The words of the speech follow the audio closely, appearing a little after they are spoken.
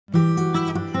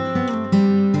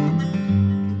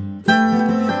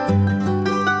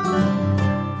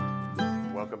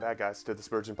guys, to the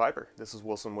Spurgeon Piper. This is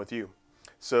Wilson with you.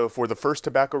 So for the first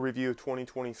tobacco review of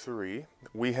 2023,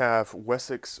 we have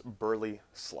Wessex Burley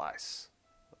Slice.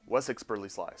 Wessex Burley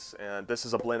Slice. And this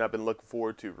is a blend I've been looking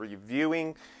forward to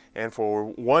reviewing. And for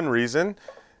one reason,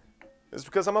 is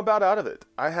because I'm about out of it.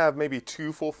 I have maybe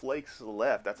 2 full flakes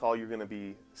left. That's all you're going to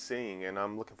be seeing. And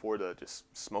I'm looking forward to just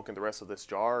smoking the rest of this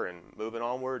jar and moving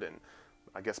onward and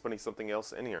I guess putting something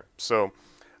else in here. So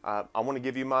I want to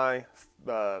give you my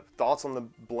thoughts on the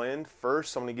blend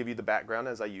first. I'm going to give you the background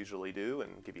as I usually do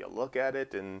and give you a look at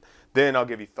it, and then I'll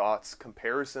give you thoughts,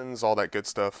 comparisons, all that good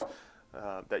stuff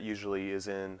that usually is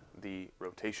in the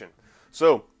rotation.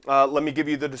 So let me give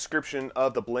you the description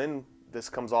of the blend. This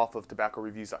comes off of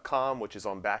tobaccoreviews.com, which is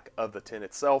on back of the tin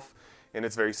itself, and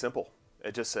it's very simple.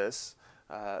 It just says,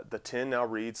 the tin now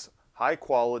reads, high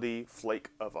quality flake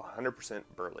of 100%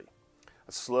 Burley.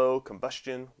 A slow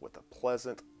combustion with a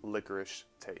pleasant licorice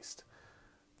taste.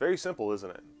 Very simple,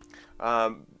 isn't it?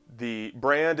 The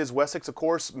brand is Wessex, of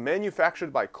course,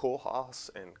 manufactured by Kohlhaas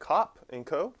and Kopp &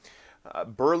 Co.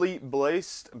 Burley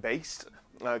based,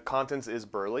 contents is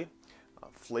Burley.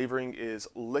 Flavoring is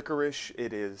licorice.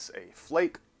 It is a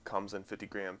flake, comes in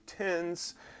 50-gram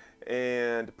tins,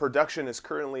 and production is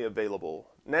currently available.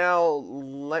 Now,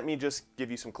 let me just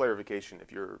give you some clarification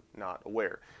if you're not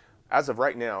aware. As of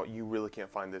right now, you really can't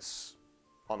find this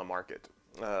on the market,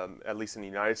 at least in the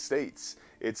United States.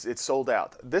 It's sold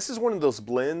out. This is one of those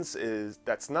blends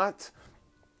it's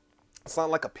not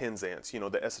like a Penzance, you know,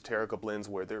 the esoterica blends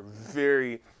where they're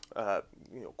very,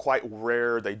 quite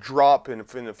rare. They drop and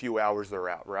in a few hours they're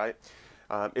out, right?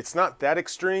 It's not that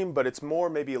extreme, but it's more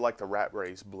maybe like the rat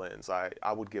race blends.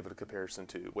 I would give it a comparison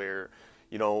to where,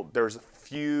 you know, there's a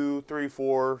few, 3,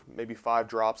 4, maybe 5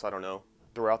 drops, I don't know,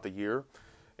 throughout the year.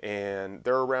 And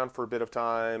they're around for a bit of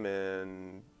time,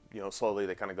 and you know, slowly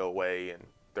they kind of go away and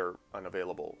they're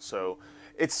unavailable. So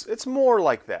it's more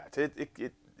like that.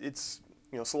 It's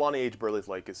you know, Solani aged Burley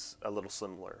flake is a little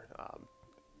similar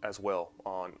as well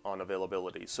on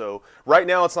availability. So right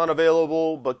now it's not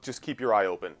available, but just keep your eye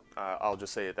open. I'll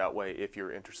just say it that way if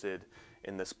you're interested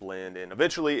in this blend, and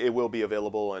eventually it will be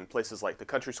available in places like the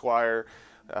Country Squire,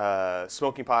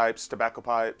 Smoking Pipes,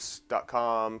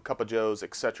 TobaccoPipes.com, Cup of Joe's,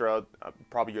 etc.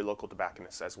 Probably your local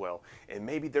tobacconist as well. And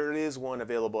maybe there is one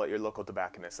available at your local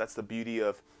tobacconist. That's the beauty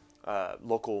of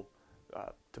local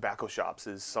tobacco shops,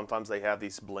 is sometimes they have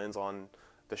these blends on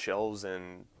the shelves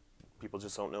and people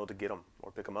just don't know to get them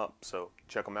or pick them up. So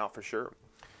check them out for sure.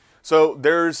 So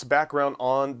there's background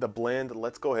on the blend.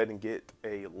 Let's go ahead and get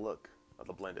a look of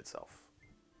the blend itself.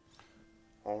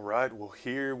 All right, well,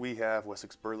 here we have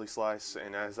Wessex Burley Slice,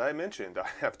 and as I mentioned, I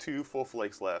have 2 full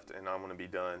flakes left, and I'm going to be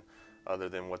done other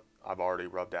than what I've already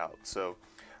rubbed out. So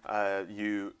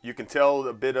you can tell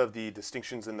a bit of the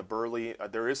distinctions in the Burley.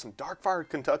 There is some dark-fired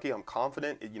Kentucky, I'm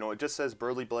confident. You know, it just says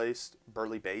Burley based,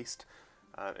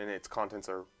 and its contents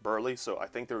are Burley, so I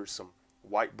think there's some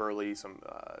white Burley, some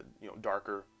you know,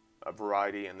 darker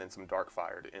variety, and then some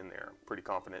dark-fired in there. I'm pretty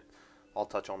confident. I'll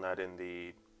touch on that in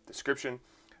the description.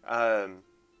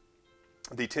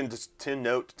 The tin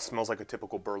note smells like a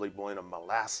typical Burley blend of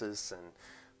molasses and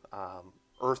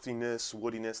earthiness,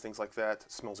 woodiness, things like that.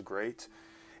 It smells great.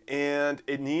 And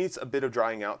it needs a bit of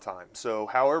drying out time. So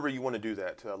however you want to do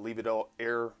that, leave it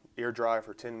air dry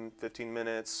for 10-15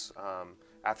 minutes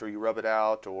after you rub it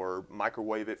out, or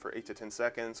microwave it for 8 to 10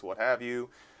 seconds, what have you.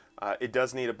 It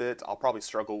does need a bit. I'll probably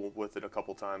struggle with it a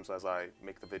couple times as I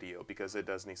make the video because it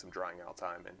does need some drying out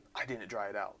time, and I didn't dry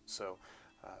it out. So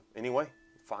anyway,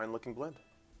 fine looking blend.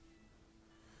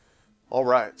 All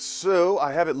right, so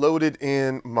I have it loaded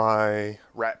in my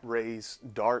Rat Race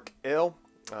Dark Ale.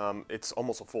 It's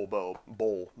almost a full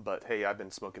bowl, but hey, I've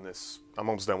been smoking this. I'm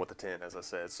almost done with the tin, as I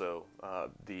said. So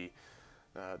the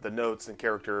notes and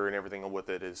character and everything with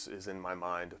it is in my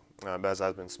mind, as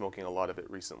I've been smoking a lot of it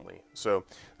recently. So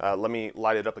let me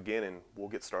light it up again and we'll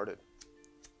get started.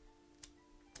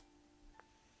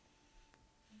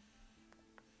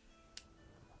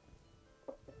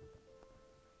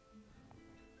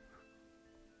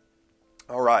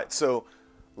 All right, so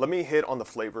let me hit on the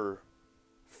flavor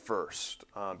first,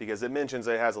 because it mentions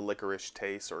it has a licorice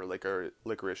taste or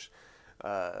licorice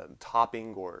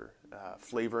topping or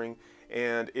flavoring.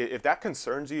 And if that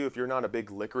concerns you, if you're not a big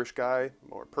licorice guy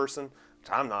or person, which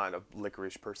I'm not a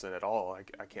licorice person at all,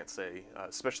 I can't say,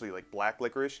 especially like black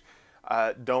licorice,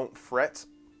 don't fret.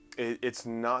 It's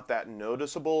not that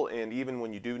noticeable, and even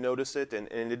when you do notice it, and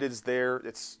it is there,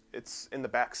 it's in the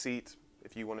back seat,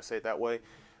 if you want to say it that way.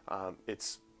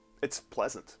 It's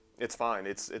pleasant. It's fine.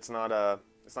 It's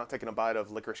not taking a bite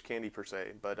of licorice candy per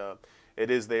se, but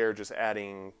it is there, just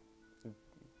adding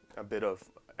a bit of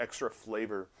extra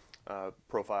flavor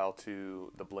profile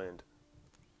to the blend.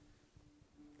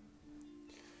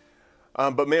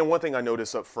 But man, one thing I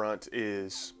noticed up front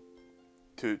is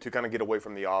to kind of get away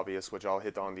from the obvious, which I'll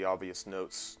hit on the obvious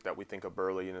notes that we think of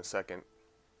Burley in a second,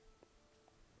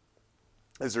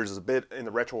 is there's a bit in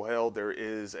the retrohale, there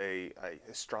is a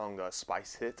strong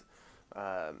spice hit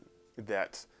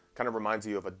that kind of reminds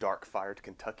you of a dark-fired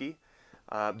Kentucky,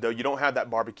 though you don't have that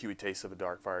barbecue taste of a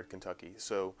dark-fired Kentucky.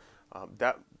 So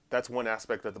that's one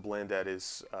aspect of the blend that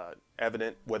is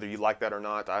evident. Whether you like that or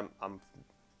not, I'm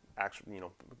actually,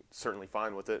 certainly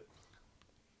fine with it.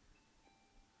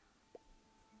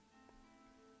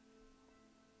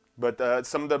 But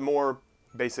some of the more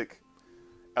basic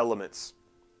elements.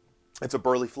 It's a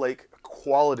Burley flake,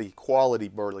 quality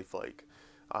Burley flake.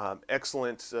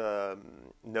 Excellent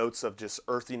notes of just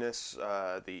earthiness,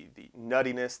 the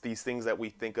nuttiness, these things that we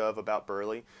think of about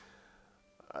Burley.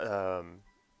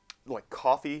 Like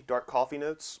coffee, dark coffee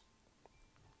notes.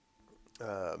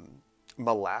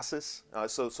 Molasses.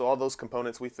 So all those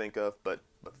components we think of, but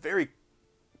very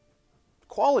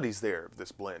qualities there of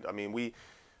this blend. I mean,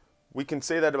 we can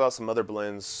say that about some other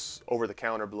blends,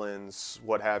 over-the-counter blends,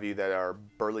 what have you, that are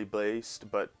Burley-based,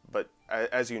 but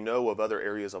as you know of other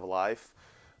areas of life,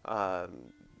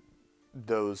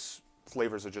 those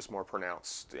flavors are just more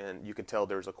pronounced, and you can tell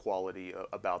there's a quality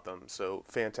about them. So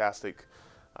fantastic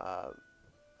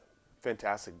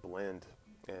blend,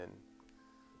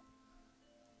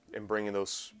 and bringing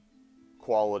those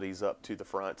qualities up to the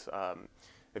front.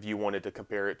 If you wanted to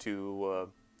compare it to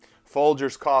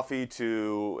Folgers coffee,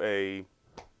 to a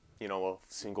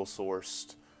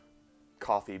single-sourced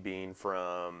coffee bean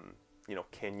from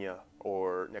Kenya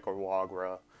or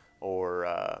Nicaragua,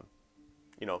 or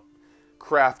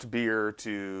craft beer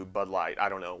to Bud Light, I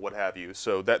don't know, what have you.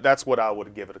 So that's what I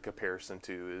would give it a comparison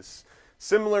to, is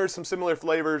some similar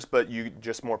flavors, but you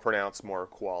just more pronounced, more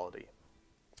quality.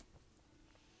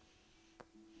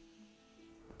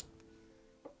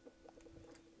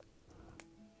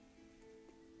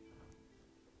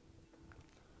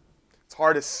 It's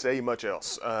hard to say much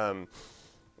else.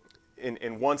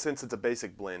 In one sense, it's a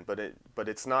basic blend, but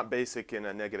it's not basic in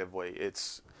a negative way.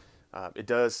 It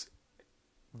does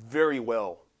very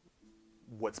well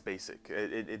what's basic.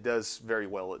 It does very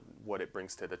well what it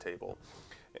brings to the table,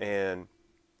 and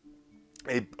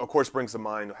it of course brings to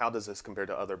mind, how does this compare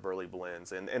to other Burley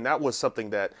blends? And that was something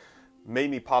that made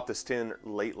me pop this tin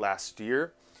late last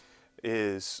year.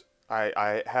 Is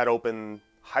I had open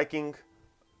Hiking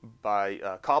by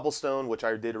Cobblestone, which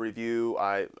I did a review.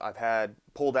 I've had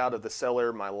pulled out of the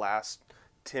cellar my last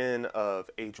tin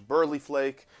of aged Burley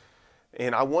flake,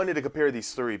 and I wanted to compare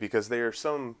these three because they are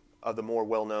some of the more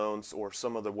well-known, or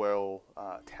some of the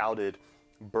well-touted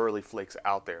Burley flakes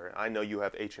out there. I know you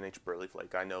have H&H Burley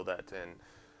flake, I know that, and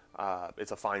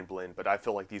it's a fine blend, but I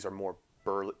feel like these are more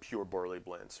pure Burley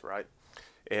blends, right?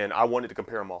 And I wanted to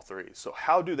compare them all three. So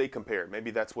how do they compare?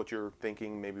 Maybe that's what you're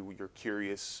thinking, maybe you're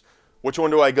curious. Which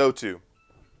one do I go to?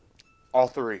 All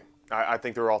three. I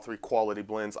think they're all three quality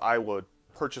blends. I would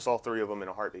purchase all three of them in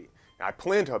a heartbeat. I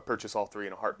plan to purchase all three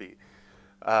in a heartbeat.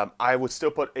 I would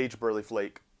still put aged Burley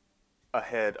flake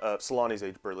ahead of Solani's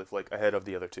aged Burley flake ahead of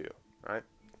the other two, right?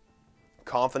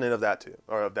 Confident of that too,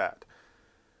 or of that.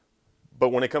 But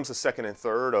when it comes to second and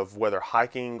third, of whether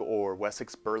Hiking or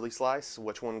Wessex Burley slice,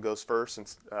 which one goes first,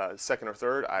 and second or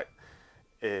third,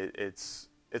 it's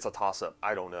a toss-up.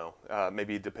 I don't know.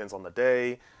 Maybe it depends on the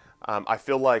day. I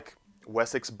feel like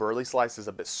Wessex Burley slice is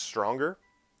a bit stronger,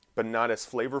 but not as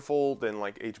flavorful than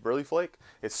like aged Burley flake.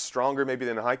 It's stronger maybe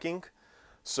than Hiking.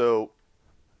 So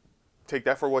take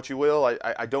that for what you will.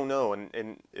 I don't know.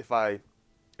 And if I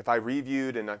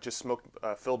reviewed and I just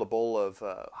filled a bowl of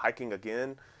Hiking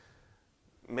again,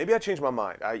 maybe I changed my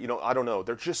mind. I don't know.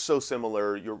 They're just so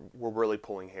similar. We're really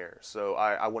pulling hair. So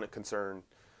I wouldn't concern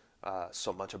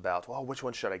so much about, well, which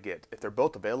one should I get? If they're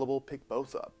both available, pick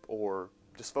both up, or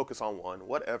just focus on one,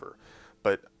 whatever.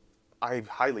 But I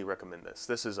highly recommend this.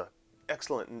 This is an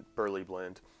excellent Burley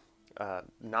blend.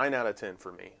 9 out of 10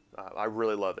 for me. I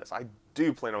really love this. I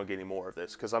do plan on getting more of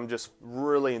this because I'm just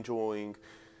really enjoying,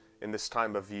 in this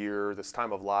time of year, this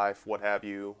time of life, what have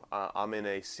you, I'm in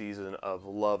a season of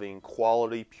loving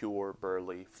quality, pure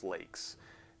Burley flakes.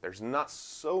 There's not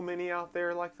so many out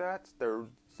there like that.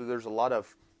 There's a lot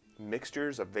of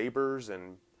mixtures of Weber's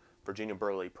and Virginia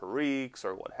Burley Periques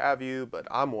or what have you, but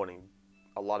I'm wanting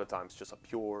a lot of times just a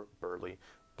pure Burley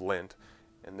blend,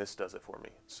 and this does it for me.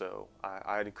 So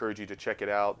I'd encourage you to check it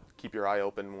out. Keep your eye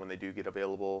open when they do get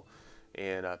available,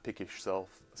 and pick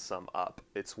yourself some up.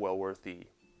 It's well worth the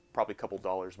probably a couple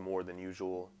dollars more than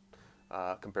usual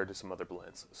compared to some other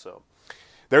blends. So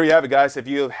there you have it, guys. If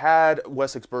you have had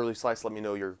Wessex Burley Slice, let me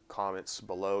know your comments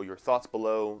below, your thoughts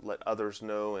below. Let others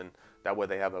know, and that way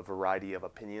they have a variety of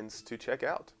opinions to check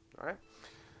out. All right.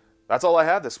 That's all I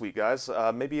have this week, guys.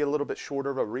 Maybe a little bit shorter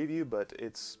of a review, but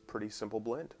it's pretty simple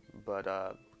blend,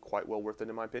 but quite well worth it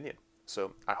in my opinion.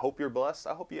 So I hope you're blessed.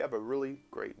 I hope you have a really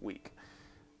great week,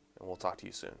 and we'll talk to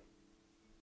you soon.